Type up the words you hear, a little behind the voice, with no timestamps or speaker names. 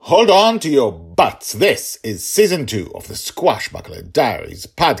Hold on to your butts. This is Season 2 of the Squashbuckler Diaries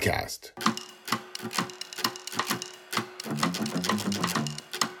podcast.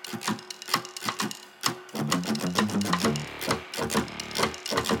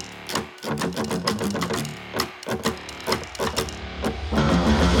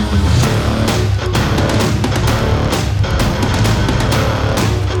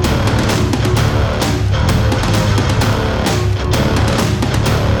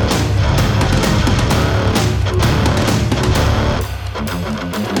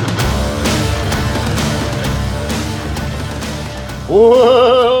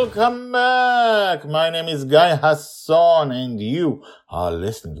 Welcome back. My name is Guy Hassan, and you are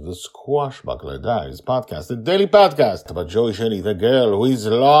listening to the Squashbuckler Diaries podcast, the daily podcast about Joey Shelley, the girl who is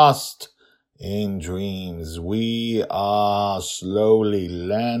lost in dreams. We are slowly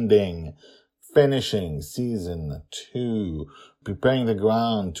landing, finishing season 2, preparing the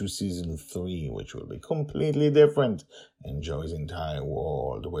ground to season 3, which will be completely different, and Joey's entire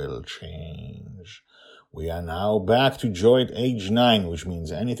world will change. We are now back to Joy at age 9, which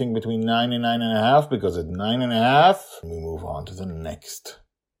means anything between 9 and 9.5, because at 9.5, we move on to the next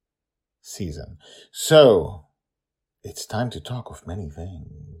season. So, it's time to talk of many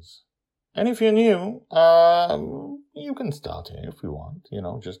things. And if you're new, you can start here if you want,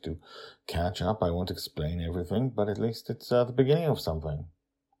 just to catch up. I won't explain everything, but at least it's the beginning of something.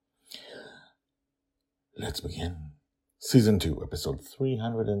 Let's begin. Season 2, episode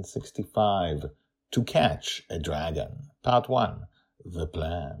 365. To Catch a Dragon. Part 1. The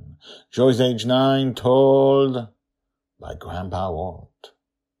Plan. Joy's age 9, told by Grandpa Walt.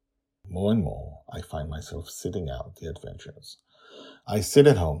 More and more, I find myself sitting out the adventures. I sit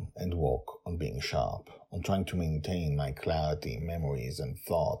at home and work on being sharp, on trying to maintain my clarity, memories, and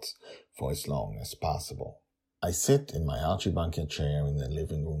thoughts for as long as possible. I sit in my Archie bunker chair in the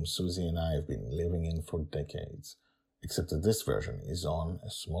living room Susie and I have been living in for decades. Except that this version is on a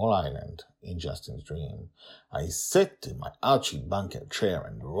small island in Justin's dream. I sit in my Archie bunker chair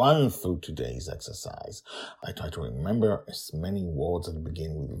and run through today's exercise. I try to remember as many words that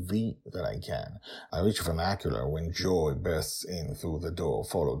begin with V that I can. I reach vernacular when Joy bursts in through the door,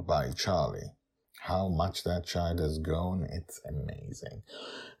 followed by Charlie. How much that child has grown, it's amazing.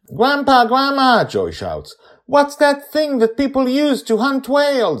 "Grandpa, Grandma," Joy shouts. "What's that thing that people use to hunt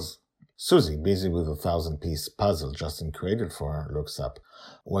whales?" Susie, busy with a 1,000-piece puzzle Justin created for her, looks up.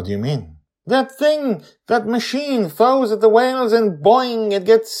 "What do you mean?" "That thing, that machine throws at the whales and boing, it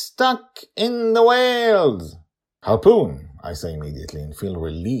gets stuck in the whales." "Harpoon," I say immediately and feel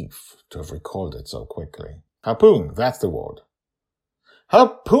relief to have recalled it so quickly. "Harpoon, that's the word."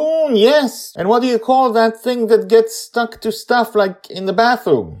 "Harpoon, yes! And what do you call that thing that gets stuck to stuff like in the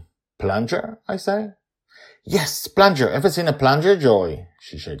bathroom?" "Plunger," I say. "Yes, plunger. Ever seen a plunger, Joy?"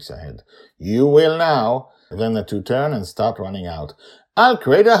 She shakes her head. "You will now." Then the two turn and start running out. "I'll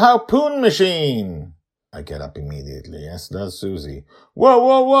create a harpoon machine." I get up immediately, as does Susie.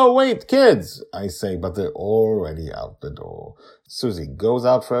 Whoa, wait, kids," I say, but they're already out the door. Susie goes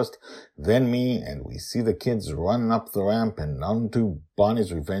out first, then me, and we see the kids run up the ramp and onto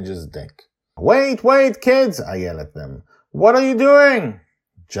Bonnie's Revenge's deck. Wait, kids," I yell at them. "What are you doing?"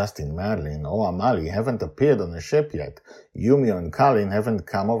 Justin, Madeline, or Amali haven't appeared on the ship yet. Yumio and Colin haven't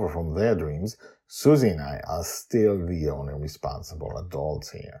come over from their dreams. Susie and I are still the only responsible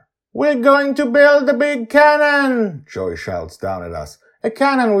adults here. "We're going to build a big cannon," Joy shouts down at us. "A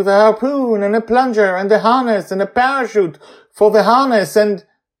cannon with a harpoon and a plunger and a harness and a parachute for the harness and—"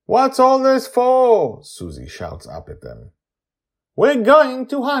 "What's all this for?" Susie shouts up at them. "We're going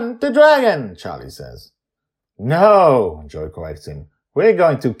to hunt the dragon," Charlie says. "No," Joy corrects him. "We're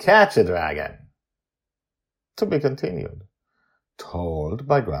going to catch a dragon." To be continued. Told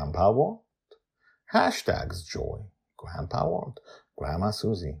by Grandpa Walt. Hashtags Joy, Grandpa Walt, Grandma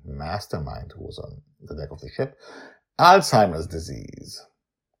Susie, Mastermind, who was on the deck of the ship, Alzheimer's disease,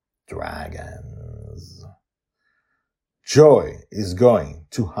 dragons. Joy is going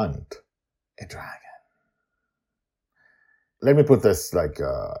to hunt a dragon. Let me put this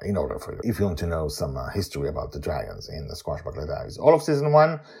in order for you. If you want to know some history about the dragons in the Squashbuckler Diaries, all of season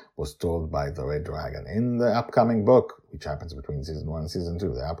 1 was told by the Red Dragon. In the upcoming book, which happens between season 1 and season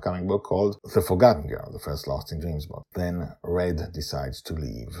 2, the upcoming book called The Forgotten Girl, the first Lost in Dreams book. Then Red decides to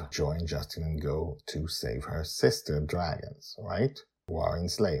leave Joy and Justin and go to save her sister dragons, right? Who are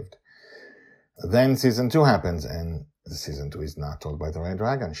enslaved. Then season 2 happens, and the season 2 is not told by the Red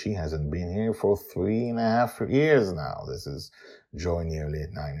Dragon. She hasn't been here for 3.5 years now. This is Joy nearly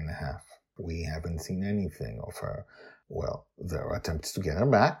at 9.5. We haven't seen anything of her. Well, there are attempts to get her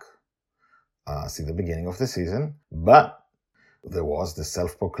back. See the beginning of the season. But there was the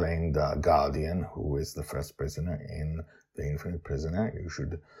self-proclaimed guardian who is the first prisoner in The Infinite Prisoner. You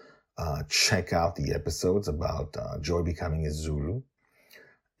should check out the episodes about Joy becoming a Zulu.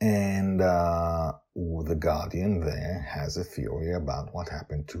 And the Guardian there has a theory about what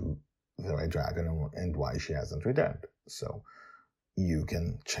happened to the Red Dragon and why she hasn't returned. So you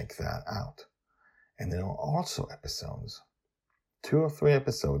can check that out. And there are also episodes, 2 or 3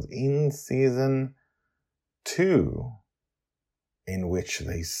 episodes in season 2 in which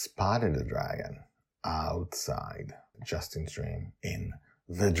they spotted a dragon outside Justin's dream in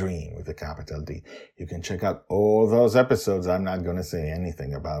The Dream with a capital D. You can check out all those episodes. I'm not going to say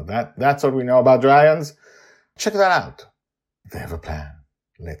anything about that. That's what we know about dragons. Check that out. They have a plan.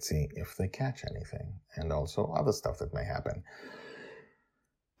 Let's see if they catch anything, and also other stuff that may happen.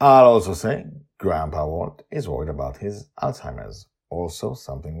 I'll also say Grandpa Walt is worried about his Alzheimer's. Also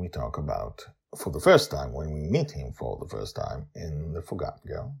something we talk about for the first time when we meet him for the first time in The Forgotten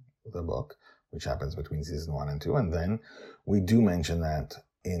Girl, the book, which happens between season 1 and 2. And then we do mention that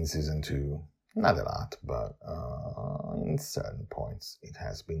in season 2, not a lot, but in certain points it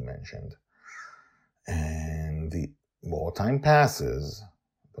has been mentioned. And the more time passes,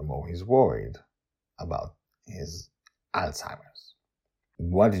 the more he's worried about his Alzheimer's.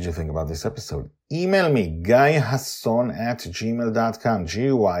 What did you think about this episode? Email me, guyhasson@gmail.com,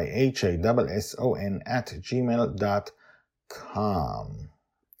 GYHASSON@gmail.com.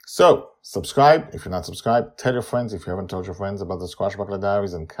 So, subscribe if you're not subscribed. Tell your friends if you haven't told your friends about the Swashbuckler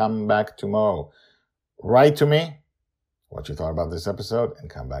Diaries, and come back tomorrow. Write to me what you thought about this episode and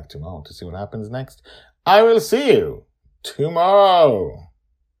come back tomorrow to see what happens next. I will see you tomorrow.